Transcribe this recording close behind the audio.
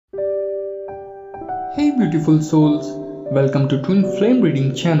Hey beautiful souls, welcome to Twin Flame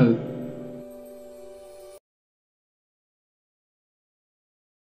Reading channel.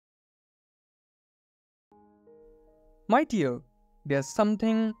 My dear, there's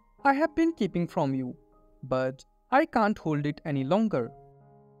something I have been keeping from you, but I can't hold it any longer.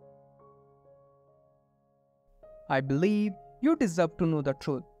 I believe you deserve to know the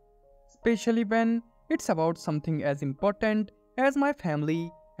truth, especially when it's about something as important as my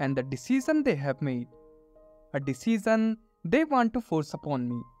family and the decision they have made. A decision they want to force upon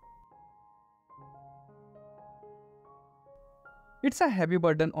me. It's a heavy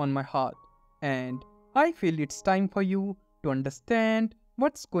burden on my heart, and I feel it's time for you to understand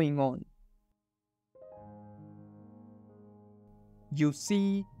what's going on. You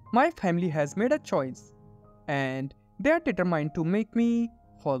see, my family has made a choice, and they are determined to make me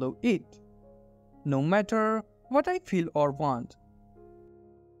follow it, no matter what I feel or want.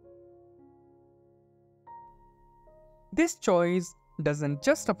 This choice doesn't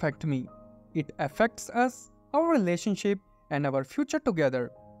just affect me, it affects us, our relationship, and our future together.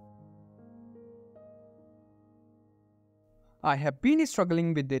 I have been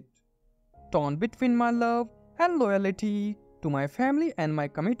struggling with it, torn between my love and loyalty to my family and my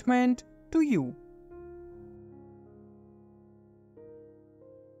commitment to you.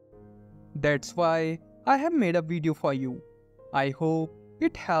 That's why I have made a video for you. I hope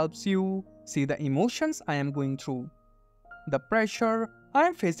it helps you see the emotions I am going through, the pressure I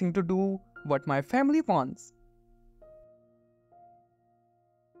am facing to do what my family wants.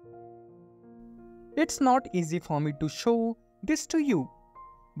 It's not easy for me to show this to you,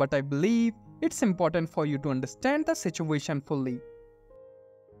 but I believe it's important for you to understand the situation fully.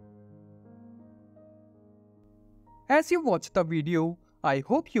 As you watch the video, I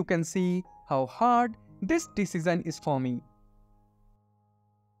hope you can see how hard this decision is for me.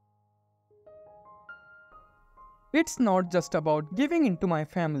 It's not just about giving in to my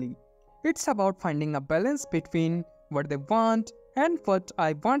family. It's about finding a balance between what they want and what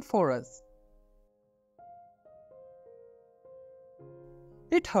I want for us.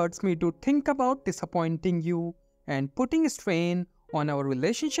 It hurts me to think about disappointing you and putting strain on our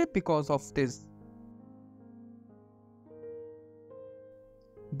relationship because of this.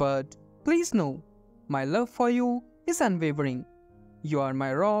 But please know, my love for you is unwavering. You are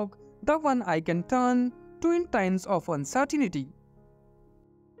my rock, the one I can turn to in times of uncertainty.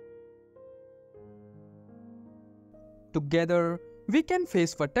 Together, we can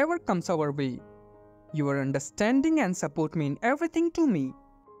face whatever comes our way. Your understanding and support mean everything to me.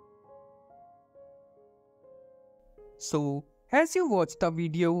 So, as you watch the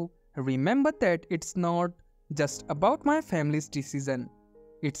video, remember that it's not just about my family's decision.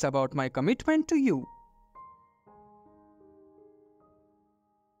 It's about my commitment to you.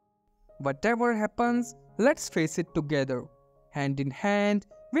 Whatever happens, let's face it together, hand in hand,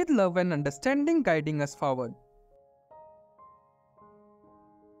 with love and understanding guiding us forward.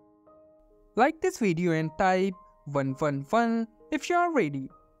 Like this video and type 111 if you are ready.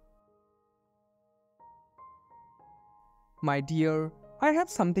 My dear, I have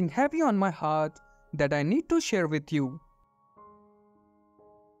something heavy on my heart that I need to share with you.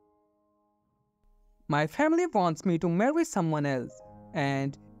 My family wants me to marry someone else,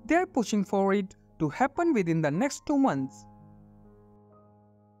 and they are pushing for it to happen within the next 2 months.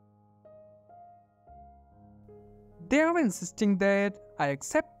 They are insisting that I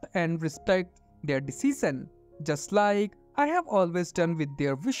accept and respect their decision, just like I have always done with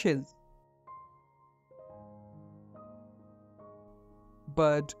their wishes.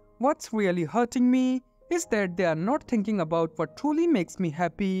 But what's really hurting me is that they are not thinking about what truly makes me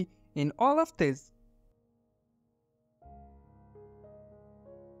happy in all of this.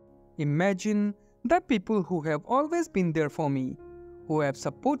 Imagine the people who have always been there for me, who have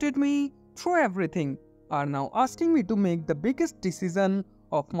supported me through everything, are now asking me to make the biggest decision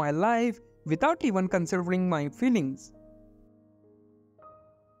of my life without even considering my feelings.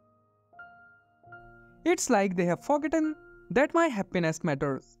 It's like they have forgotten that my happiness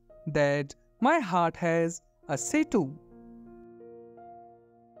matters, that my heart has a say too.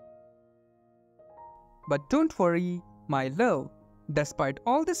 But don't worry, my love. Despite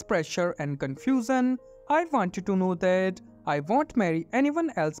all this pressure and confusion, I want you to know that I won't marry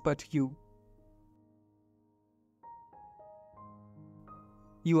anyone else but you.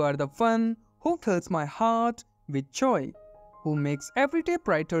 You are the one who fills my heart with joy, who makes every day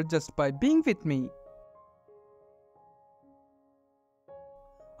brighter just by being with me.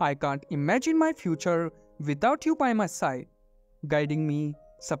 I can't imagine my future without you by my side, guiding me,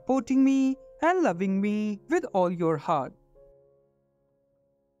 supporting me, and loving me with all your heart.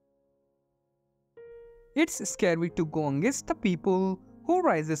 It's scary to go against the people who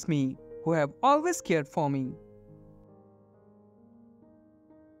raises me, who have always cared for me.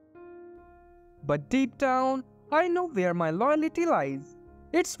 But deep down, I know where my loyalty lies.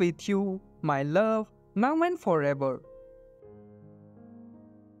 It's with you, my love, now and forever.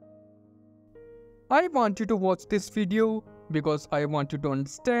 I want you to watch this video because I want you to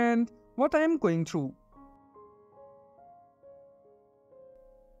understand what I am going through.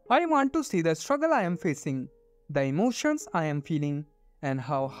 I want to see the struggle I am facing, the emotions I am feeling, and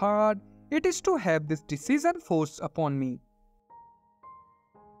how hard it is to have this decision forced upon me.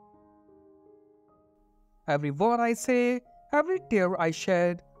 Every word I say, every tear I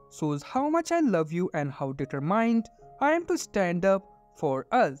shed, shows how much I love you and how determined I am to stand up for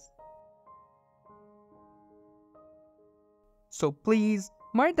us. So please,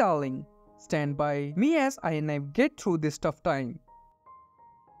 my darling, stand by me as I navigate through this tough time.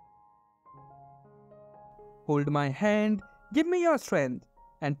 Hold my hand, give me your strength,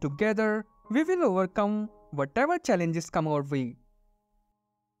 and together we will overcome whatever challenges come our way.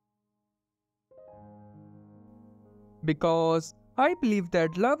 Because I believe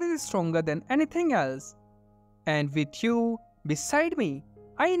that love is stronger than anything else. And with you beside me,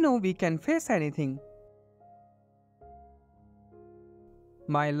 I know we can face anything.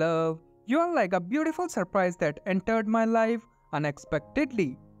 My love, you are like a beautiful surprise that entered my life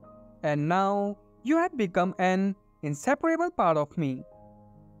unexpectedly. And now you have become an inseparable part of me.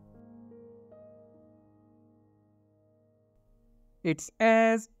 It's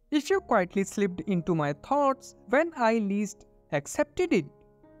as if you quietly slipped into my thoughts when I least accepted it.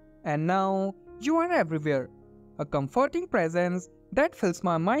 And now you are everywhere, a comforting presence that fills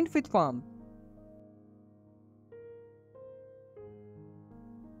my mind with warmth.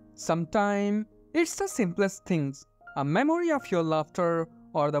 Sometimes it's the simplest things, a memory of your laughter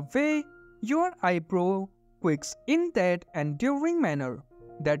or the way your eyebrow quirks in that enduring manner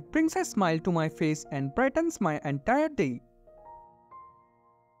that brings a smile to my face and brightens my entire day.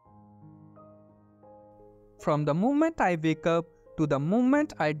 From the moment I wake up to the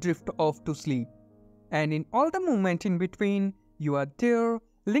moment I drift off to sleep, and in all the moments in between, you are there,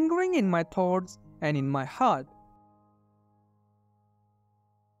 lingering in my thoughts and in my heart.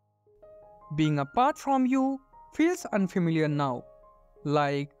 Being apart from you feels unfamiliar now,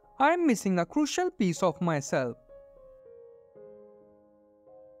 like I am missing a crucial piece of myself.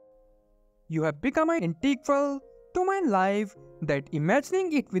 You have become an integral to my life that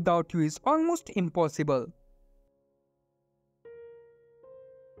imagining it without you is almost impossible.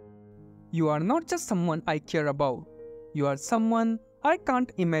 You are not just someone I care about, you are someone I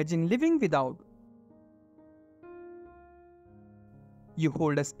can't imagine living without. You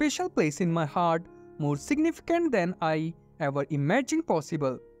hold a special place in my heart, more significant than I ever imagined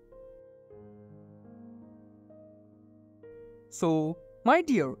possible. So, my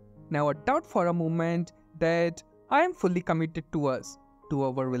dear, never doubt for a moment that I am fully committed to us, to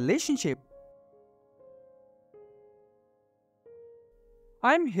our relationship.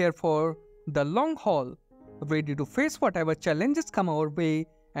 I am here for the long haul, ready to face whatever challenges come our way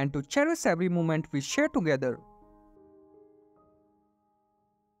and to cherish every moment we share together.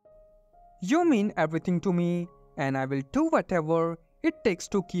 You mean everything to me, and I will do whatever it takes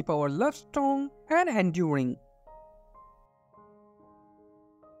to keep our love strong and enduring.